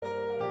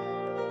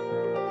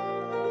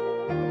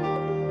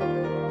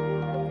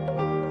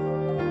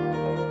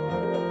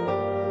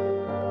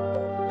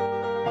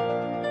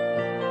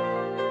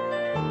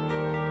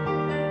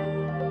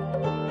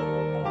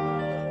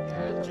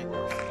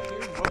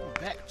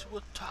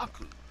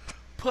Wataku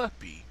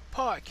Puppy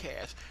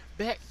Podcast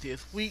back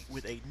this week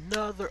with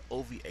another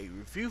OVA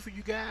review for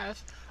you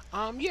guys.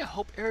 Yeah,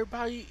 hope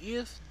everybody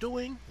is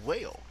doing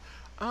well.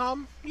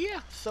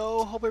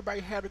 So hope everybody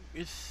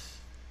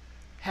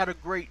had a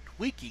great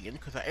weekend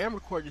because I am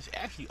recording this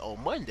actually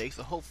on Monday,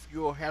 so hope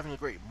you're having a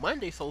great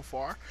Monday so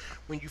far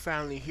when you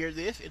finally hear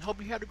this, and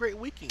hope you had a great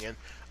weekend.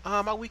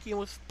 My weekend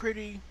was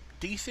pretty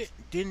decent,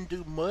 didn't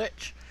do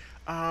much.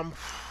 Um,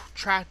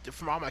 tried to,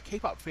 from all my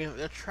K-pop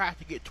fans, I tried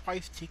to get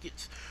twice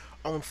tickets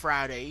on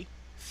Friday,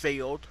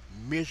 failed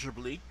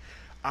miserably.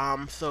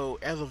 So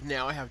as of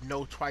now, I have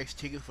no twice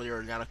tickets for their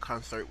Atlanta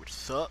concert, which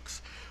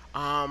sucks.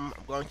 I'm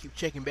going to keep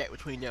checking back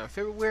between now and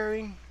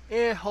February,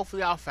 and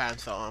hopefully I'll find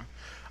some.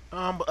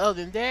 But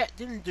other than that,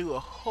 didn't do a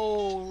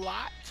whole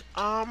lot.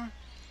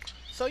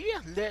 So yeah,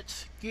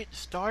 let's get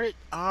started.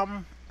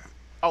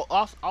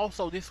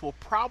 Also, this will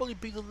probably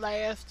be the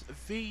last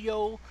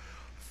video.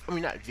 I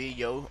mean, not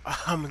video.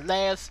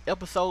 Last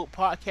episode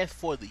podcast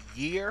for the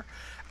year.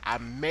 I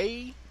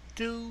may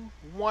do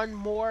one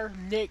more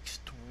next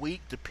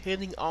week,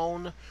 depending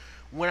on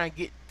when I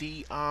get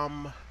the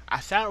I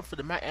signed up for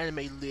the My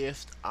Anime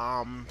List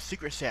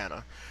Secret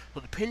Santa.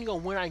 So depending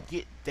on when I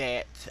get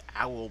that,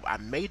 I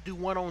may do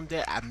one on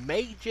that. I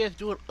may just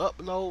do an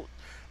upload,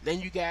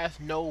 letting you guys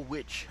know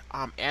which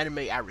anime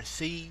I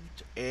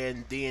received,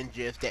 and then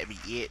just that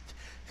be it.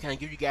 Kind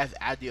of give you guys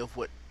an idea of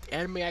what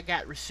anime I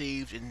got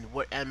received and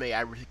what anime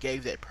I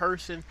gave that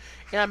person,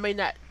 and I may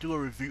not do a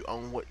review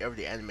on whatever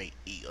the anime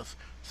is.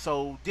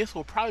 So this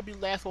will probably be the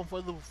last one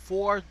for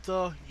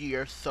the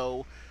year.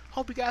 So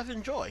hope you guys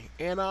enjoy.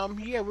 And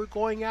yeah, we're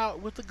going out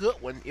with a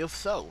good one if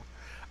so.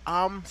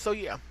 So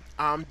yeah,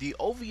 the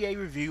OVA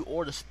review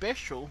or the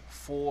special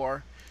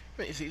for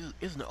is it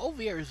an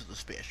OVA or is it a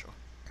special?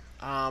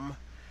 Um,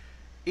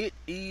 it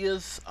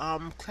is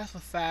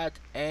classified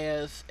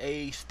as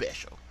a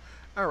special.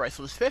 Alright,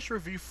 so the special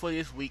review for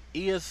this week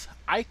is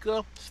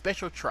Aika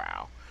Special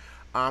Trial.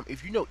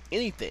 If you know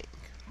anything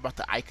about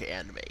the Aika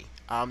anime,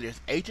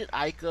 there's Agent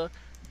Aika,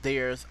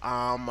 there's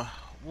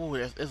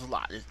there's a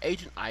lot. There's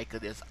Agent Aika,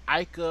 there's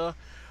Aika,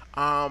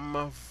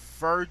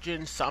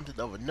 Virgin something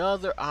of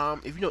another.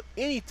 If you know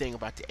anything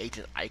about the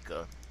Agent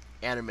Aika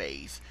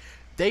animes,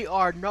 they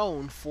are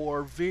known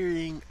for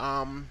very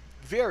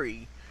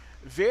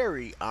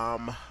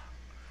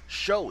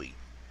showy.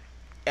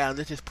 And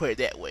let's just put it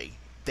that way.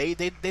 They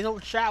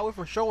don't shy away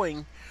from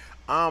showing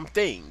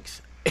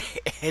things,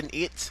 and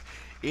it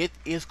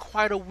is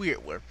quite a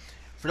weird one.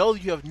 For those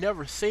of you who have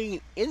never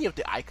seen any of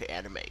the Aika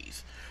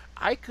animes,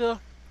 Aika,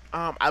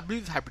 I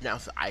believe that's how I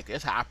pronounce it. Aika.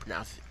 That's how I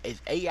pronounce it. It's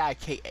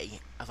Aika.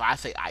 That's why I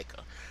say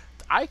Aika.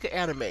 The Aika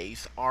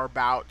animes are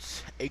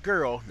about a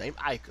girl named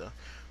Aika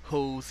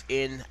who's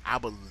in, I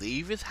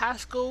believe it's high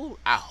school.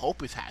 I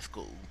hope it's high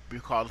school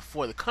because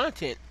for the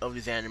content of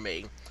this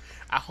anime,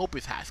 I hope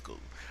it's high school.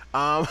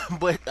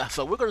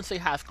 So we're gonna say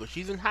high school.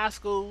 She's in high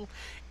school,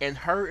 and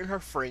her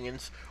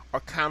friends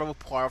are kind of a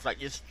part of like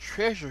this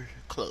treasure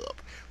club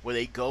where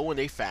they go and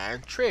they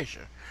find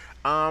treasure.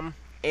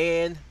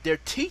 And their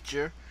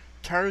teacher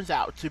turns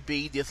out to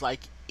be this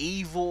like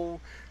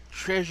evil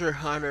treasure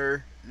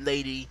hunter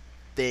lady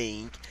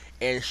thing,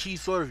 and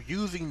she's sort of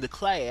using the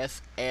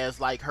class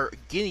as like her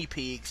guinea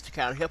pigs to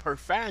kind of help her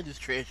find this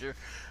treasure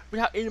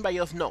without anybody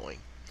else knowing.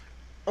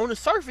 On the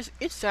surface,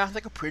 it sounds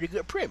like a pretty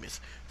good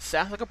premise.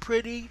 Sounds like a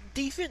pretty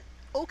decent,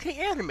 okay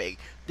anime.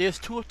 There's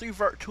two or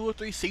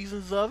three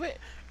seasons of it.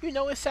 You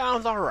know, it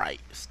sounds alright.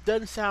 It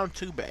doesn't sound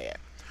too bad.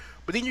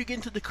 But then you get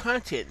into the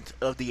content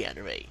of the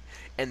anime,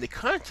 and the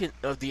content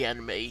of the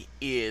anime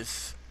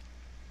is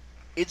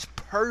it's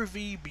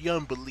pervy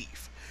beyond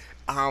belief.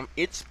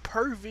 It's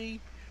pervy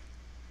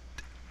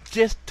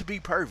just to be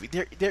pervy.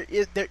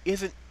 There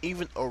isn't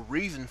even a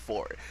reason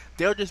for it.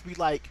 There'll just be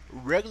like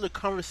regular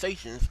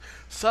conversations.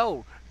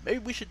 So maybe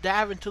we should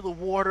dive into the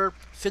water,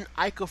 send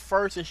Aika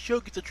first, and she'll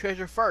get the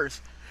treasure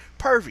first.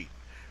 Pervy,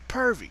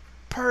 pervy,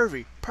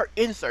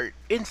 insert,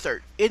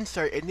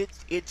 and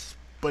it's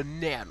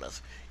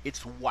bananas.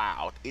 It's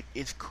wild.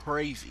 It's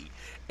crazy.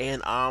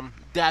 And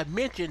did I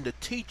mention the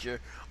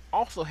teacher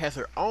also has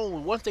her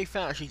own. Once they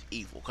find out she's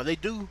evil, because they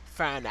do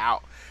find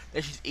out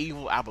that she's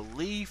evil, I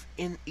believe,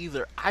 in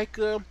either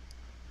Aika,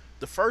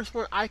 the first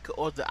one, Aika,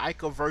 or the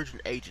Aika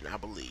Virgin Agent, I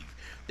believe.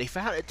 They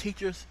found out the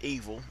teacher's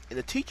evil, and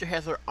the teacher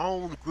has her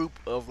own group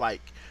of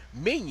like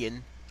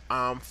minion,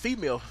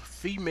 female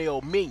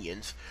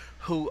minions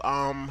who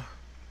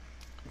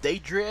they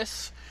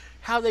dress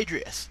how they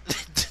dress.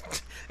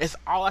 That's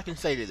all I can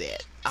say to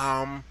that.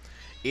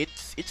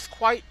 It's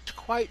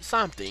quite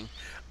something.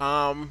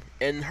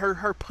 And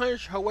her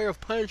way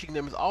of punishing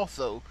them is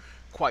also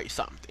quite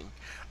something.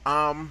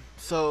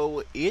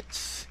 So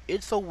it's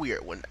a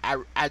weird one.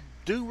 I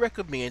do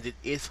recommend it.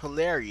 It's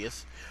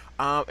hilarious.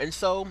 And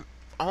so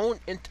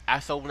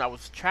so when I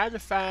was trying to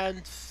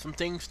find some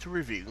things to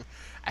review,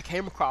 I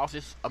came across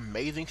this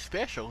amazing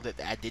special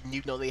that I didn't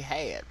even know they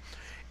had.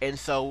 And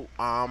so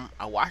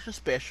I watched the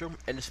special,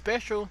 and the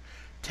special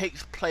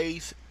takes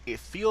place. It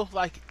feels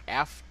like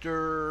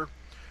after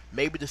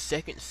maybe the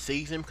second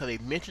season because they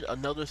mentioned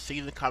another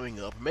season coming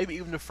up, maybe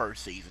even the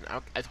first season.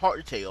 It's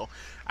hard to tell.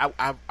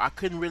 I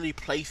couldn't really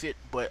place it,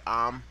 but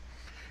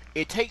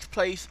it takes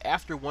place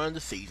after one of the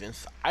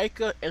seasons.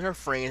 Aika and her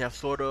friend have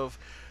sort of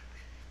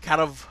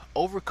kind of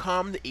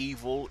overcome the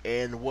evil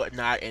and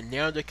whatnot, and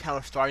now they're kind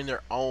of starting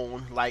their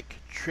own like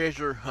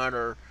treasure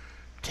hunter,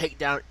 take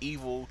down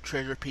evil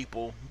treasure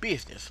people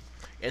business.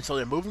 And so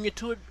they're moving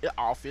into an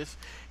office,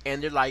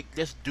 and they're like,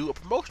 let's do a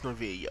promotional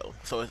video.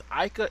 So it's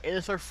Aika and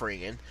it's her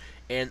friend,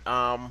 and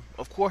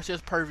of course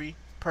there's Pervy.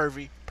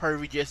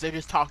 Just they're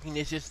just talking.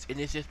 It's just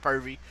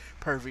Pervy.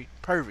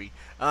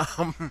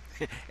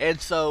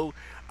 And so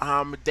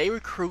they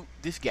recruit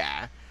this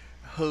guy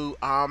who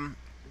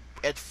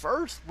at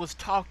first was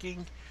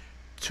talking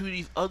to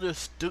these other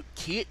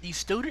these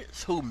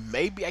students who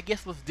maybe I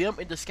guess was them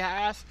in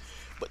disguise,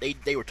 but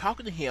they were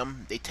talking to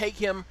him. They take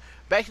him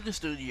back to the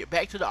studio,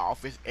 back to the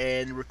office,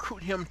 and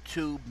recruit him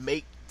to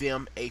make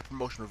them a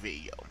promotional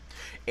video.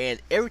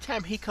 And every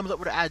time he comes up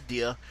with an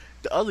idea,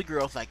 the other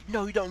girl's like,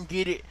 "No, you don't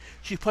get it."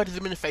 She punches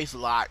him in the face a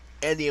lot,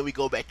 and then we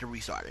go back to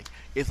restarting.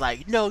 It's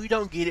like, "No, you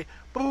don't get it."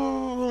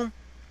 Boom.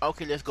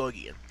 Okay, let's go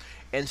again.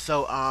 And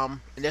so, and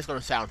that's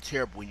gonna sound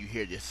terrible when you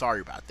hear this. Sorry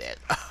about that.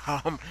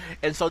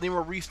 And so then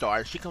we'll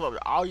restart. She comes up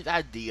with all these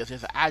ideas.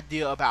 There's an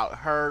idea about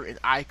her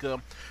and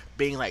Aika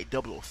being like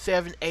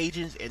 007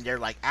 agents, and they're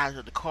like out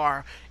of the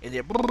car, and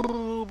they're boom,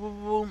 boom,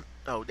 boom, boom.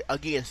 Oh,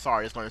 again,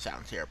 sorry, it's gonna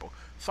sound terrible.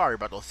 Sorry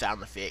about those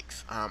sound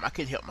effects. I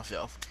couldn't help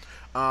myself.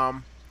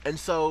 And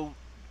so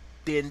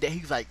then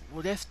he's like,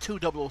 "Well, that's two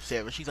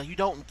 007." She's like, "You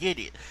don't get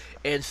it."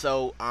 And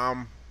so,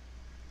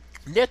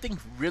 nothing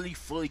really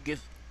fully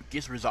gets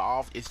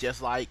resolved. It's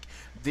just like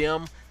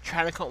them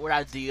trying to come up with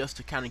ideas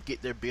to kind of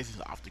get their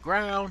business off the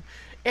ground,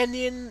 and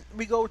then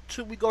we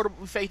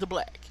fade to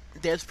black.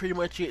 That's pretty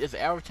much it. It's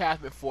an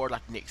advertisement for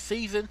like the next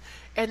season,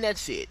 and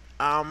that's it.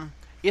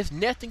 It's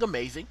nothing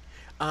amazing.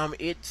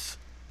 It's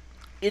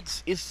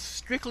it's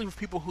strictly for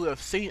people who have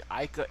seen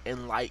Aika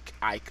and like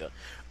Aika.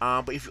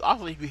 But if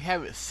you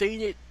haven't seen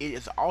it, it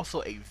is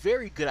also a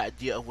very good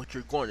idea of what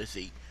you're going to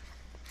see.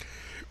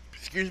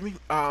 Excuse me.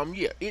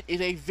 Yeah, it is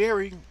a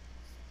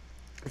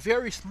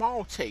very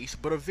small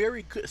taste, but a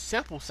very good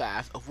sample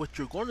size of what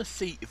you're going to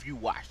see if you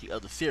watch the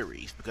other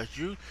series, because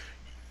you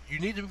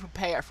need to be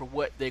prepared for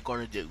what they're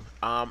going to do.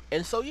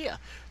 And so yeah,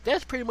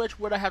 that's pretty much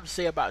what I have to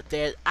say about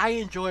that. I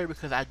enjoy it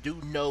because I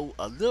do know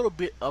a little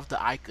bit of the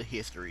Ica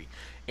history,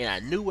 and I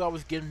knew what I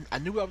was getting. I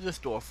knew what I was in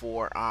store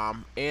for.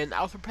 And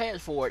I was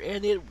prepared for it,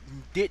 and it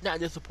did not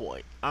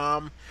disappoint.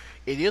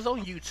 It is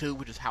on YouTube,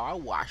 which is how I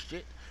watched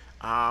it.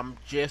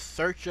 Just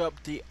search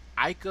up the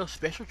Ica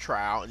special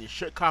trial, and it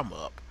should come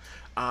up.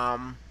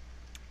 Um,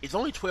 it's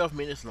only 12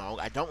 minutes long.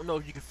 I don't know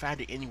if you can find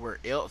it anywhere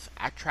else.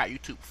 I tried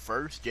YouTube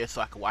first just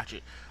so I could watch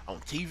it on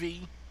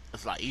TV.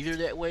 It's a lot easier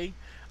that way.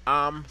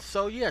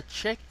 So yeah,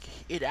 check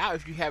it out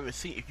if you haven't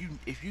seen.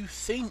 If you've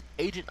seen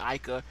Agent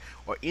Ica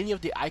or any of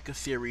the Ica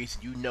series,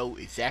 you know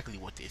exactly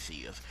what this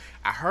is.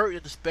 I heard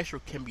that the special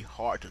can be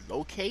hard to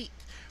locate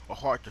or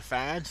hard to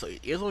find, so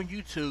it is on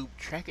YouTube.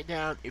 Track it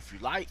down if you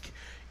like.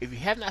 If you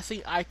have not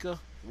seen Ica,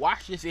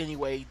 watch this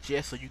anyway,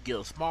 just so you get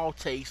a small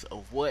taste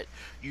of what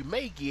you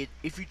may get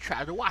if you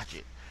try to watch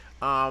it.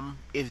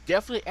 It's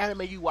definitely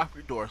anime you watch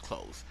with the doors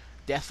closed.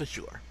 That's for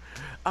sure.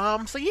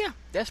 So yeah,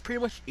 that's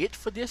pretty much it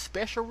for this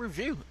special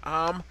review.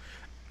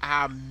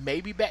 I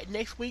may be back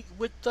next week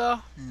with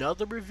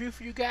another review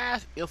for you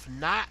guys. If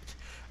not,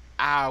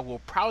 I will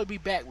probably be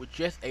back with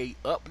just a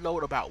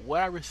upload about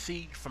what I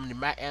received from the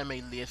My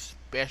Anime List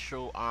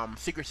special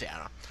Secret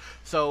Santa.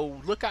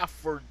 So look out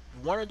for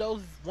one of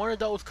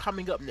those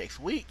coming up next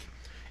week.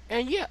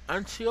 And yeah,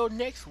 until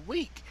next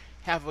week,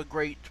 have a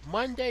great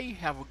Monday,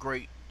 have a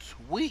great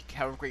week,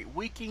 have a great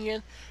weekend.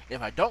 And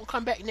if I don't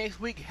come back next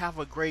week, have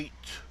a great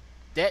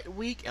that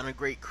week and a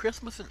great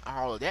Christmas and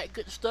all of that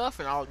good stuff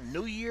and all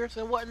New Year's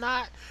and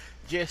whatnot.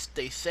 Just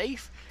stay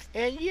safe.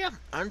 And yeah,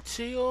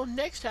 until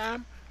next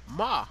time,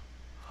 Ma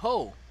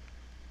ho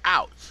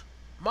out.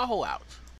 Maho out.